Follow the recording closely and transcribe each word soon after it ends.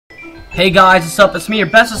Hey guys, what's up? It's me, your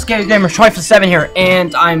best escape gamer, Troy7 here,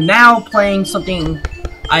 and I'm now playing something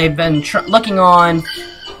I've been looking on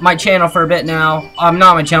my channel for a bit now.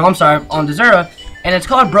 Not my channel, I'm sorry, on Desera, and it's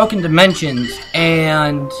called Broken Dimensions,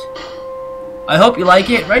 and I hope you like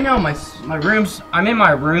it. Right now, my room's, I'm in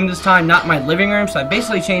my room this time, not my living room, so I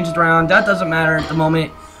basically changed it around. That doesn't matter at the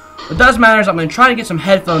moment. What does matter is I'm going to try to get some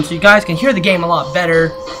headphones so you guys can hear the game a lot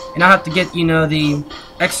better, and I have to get, you know, the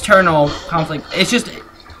external conflict. It's just,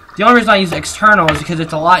 the only reason I use external is because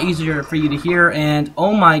it's a lot easier for you to hear, and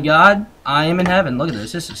oh my god, I am in heaven. Look at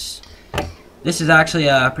this. This is actually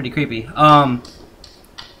pretty creepy. Yeah.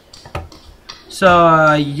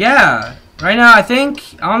 Right now, I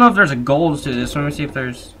don't know if there's a gold to this. Let me see if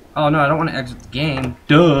there's... Oh, no, I don't want to exit the game.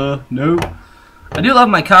 Duh. Nope. I do love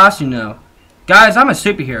my costume, though. Guys, I'm a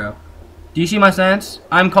superhero. Do you see my sense?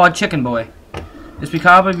 I'm called Chicken Boy. It's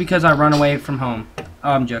probably because I run away from home.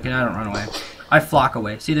 Oh, I'm joking. I don't run away. I flock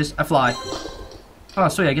away. See this? I fly. Oh,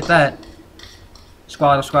 sweet. I get that.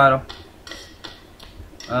 Squaddle.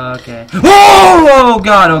 Okay. Oh,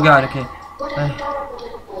 God. Oh, God. Okay.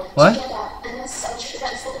 What?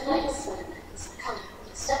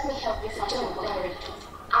 Let me help you find. Don't worry.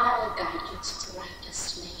 I'll guide you to the right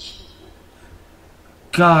destination.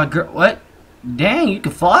 God, girl. What? Dang, you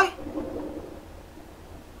can fly?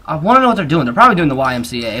 I want to know what they're doing. They're probably doing the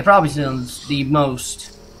YMCA. It probably sounds the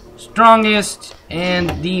most strongest and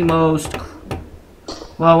the most...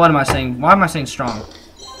 Well, what am I saying? Why am I saying strong?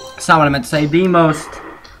 That's not what I meant to say. The most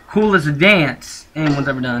coolest dance anyone's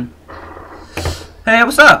ever done. Hey,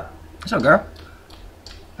 what's up? What's up, girl?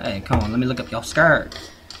 Hey, come on. Let me look up your skirt.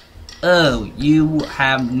 Oh, you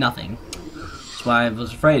have nothing. That's what I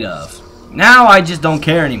was afraid of. Now I just don't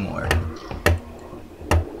care anymore.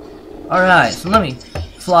 Alright, so let me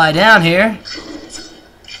fly down here.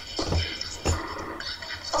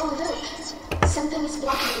 Oh, look. Something is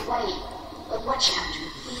blocking the way. But watch out.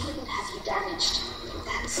 We wouldn't have you damaged.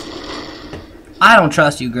 That's it. I don't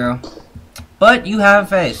trust you, girl. But you have a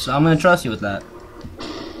face, so I'm going to trust you with that.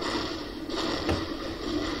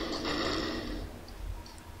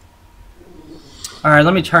 Alright,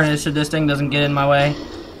 let me turn it so this thing doesn't get in my way.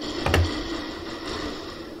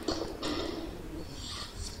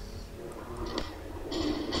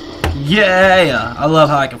 Yeah! I love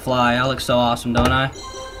how I can fly. I look so awesome, don't I?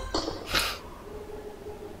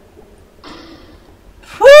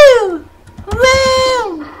 Woo!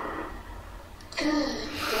 Woo! Good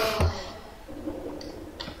boy.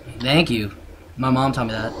 Thank you. My mom told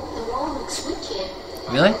me that. The wall looks wicked.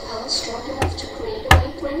 Really? Power strong enough to create a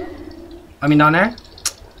way for you? I mean, down there?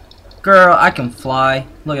 Girl, I can fly.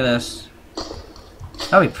 Look at this.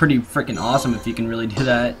 That'd be pretty freaking awesome if you can really do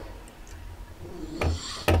that.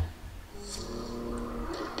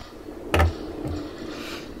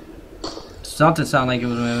 Something sounded like it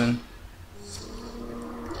was moving.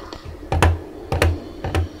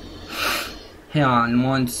 Hang on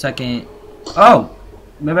 1 second. Oh!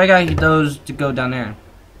 Maybe I gotta get those to go down there.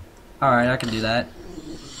 Alright, I can do that.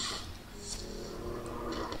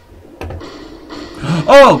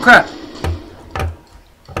 Oh, crap!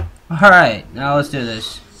 Alright, now let's do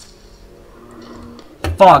this.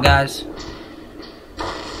 Fall, guys.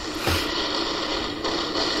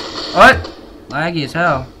 What? Laggy as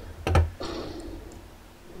hell.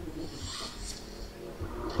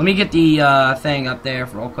 Let me get the thing up there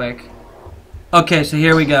real quick. Okay, so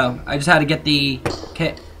here we go. I just had to get the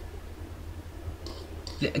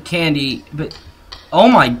candy, but oh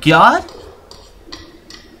my god!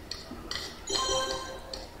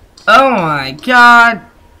 Oh my god!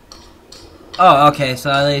 Oh, okay, so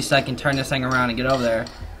at least I can turn this thing around and get over there.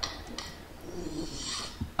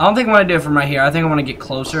 I don't think I want to do it from right here. I think I want to get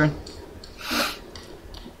closer. I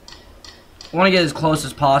want to get as close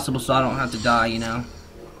as possible so I don't have to die, you know.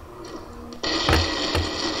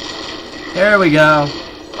 There we go.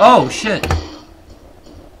 Oh, shit.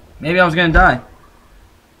 Maybe I was gonna die.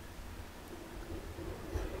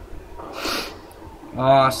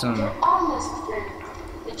 Awesome. You're almost through.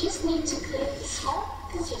 We just need to clear the small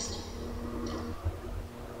congestion.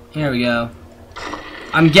 Here we go.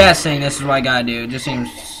 I'm guessing this is what I gotta do. It just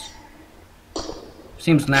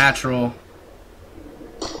seems natural.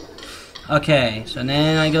 Okay, so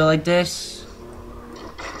then I go like this.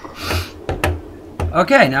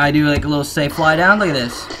 Okay, now I do like a little safe fly down. Look at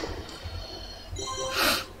this.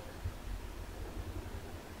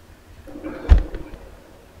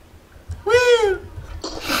 Woo!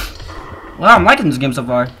 Wow, I'm liking this game so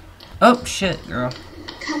far. Oh, shit, girl.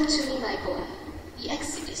 Come to me, my boy. The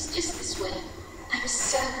exit is just this way. I'm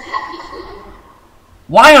so happy for you.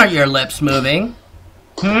 Why aren't your lips moving?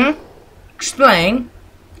 Explain.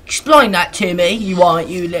 Explain that to me. You want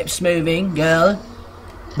you lips moving, girl,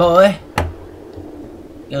 boy.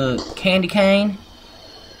 Candy cane,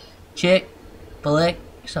 chick, flick,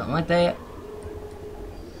 something like that.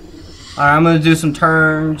 Alright, I'm gonna do some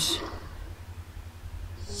turns.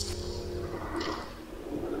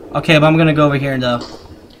 Okay, but I'm gonna go over here though.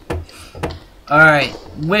 Alright,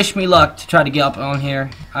 wish me luck to try to get up on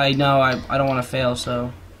here. I know I don't want to fail,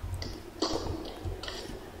 so.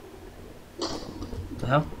 What the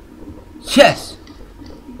hell? Yes!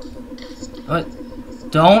 What?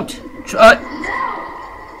 Don't.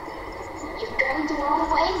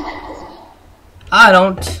 I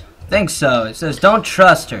don't think so. It says don't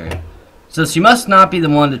trust her. So she must not be the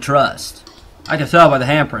one to trust. I can tell by the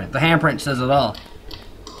handprint. The handprint says it all.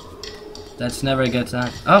 That's never a good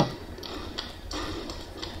sign. Oh.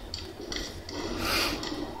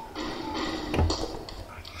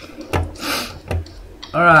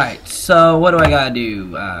 Alright, so what do I gotta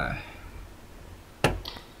do?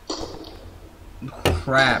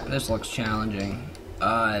 Crap, this looks challenging.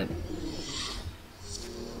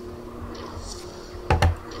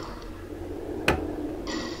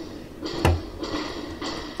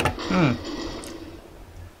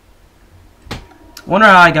 Wonder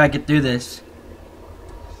how I gotta get through this.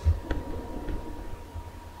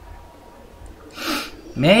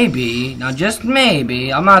 Maybe, now just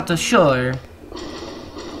maybe, I'm not too sure.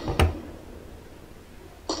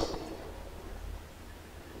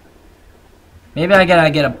 Maybe I gotta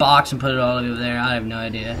get a box and put it all over there. I have no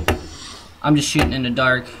idea. I'm just shooting in the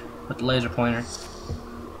dark with the laser pointer. Is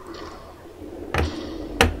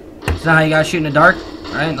that how you gotta shoot in the dark?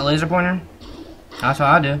 Right? In the laser pointer? That's what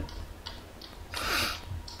I do.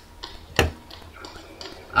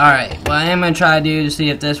 Alright, what I am gonna try to do to see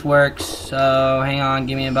if this works. So, hang on,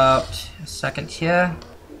 give me about a second here.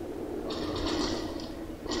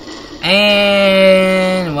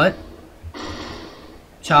 And what?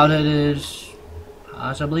 Childhood is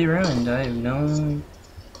possibly ruined. I have no.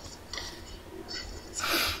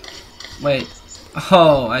 Wait.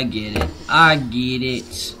 Oh, I get it. I get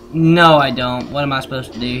it. No, I don't. What am I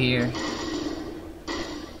supposed to do here?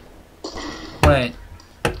 Wait.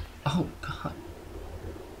 Oh, God.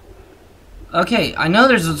 Okay, I know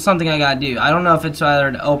there's something I gotta do. I don't know if it's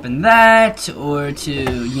either to open that or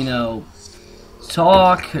to, you know,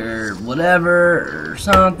 talk or whatever or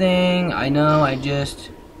something. I know I just.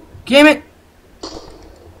 Damn it!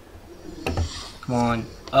 Come on.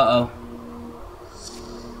 Uh-oh.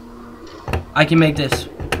 I can make this.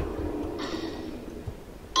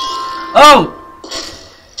 Oh!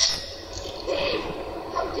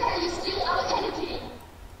 How dare you steal our energy?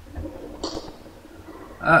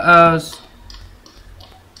 Uh-oh.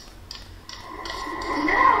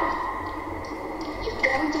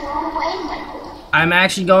 I'm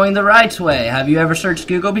actually going the right way. Have you ever searched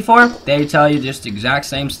Google before? They tell you just the exact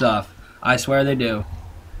same stuff. I swear they do.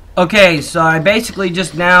 Okay, so I basically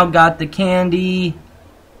just now got the candy.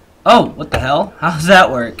 Oh, what the hell? How does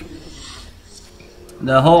that work?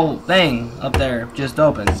 The whole thing up there just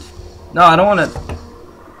opened. No, I don't want to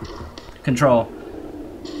control.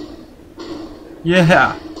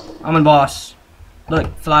 Yeah, I'm a boss.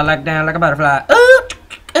 Look, fly like down like a butterfly.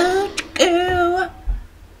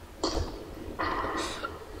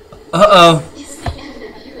 Uh-oh.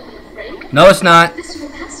 No, it's not. This room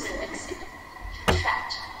has no exit.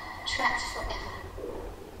 Trapped. Trapped forever.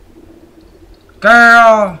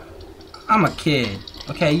 Girl, I'm a kid.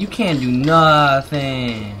 Okay, you can't do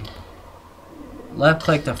nothing. Left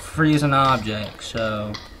click to freeze an object,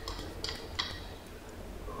 so.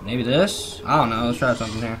 Maybe this? I don't know, let's try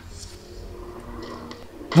something here.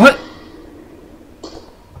 What?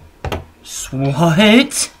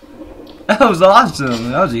 What? That was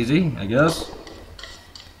awesome. That was easy, I guess.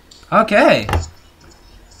 Okay. Don't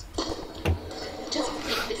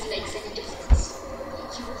think this makes any difference.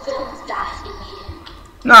 You will both die in here.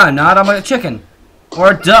 No, I'm not. I'm a chicken.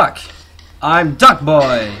 Or a duck. I'm Duck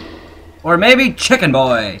Boy. Or maybe Chicken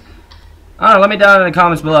Boy. I don't know, let me down in the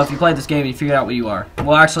comments below if you played this game and you figured out what you are.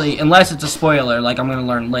 Well, actually, unless it's a spoiler, like I'm going to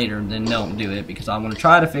learn later, then don't do it, because I'm going to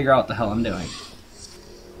try to figure out what the hell I'm doing.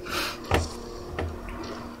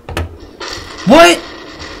 What?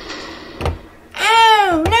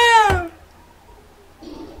 Oh, no!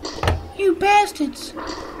 You bastards.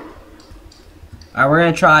 Alright, we're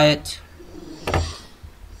going to try it.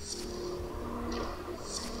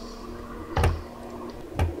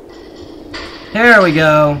 Here we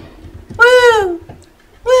go. Woo!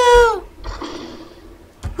 Woo!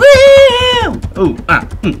 Woo! Ooh, ah.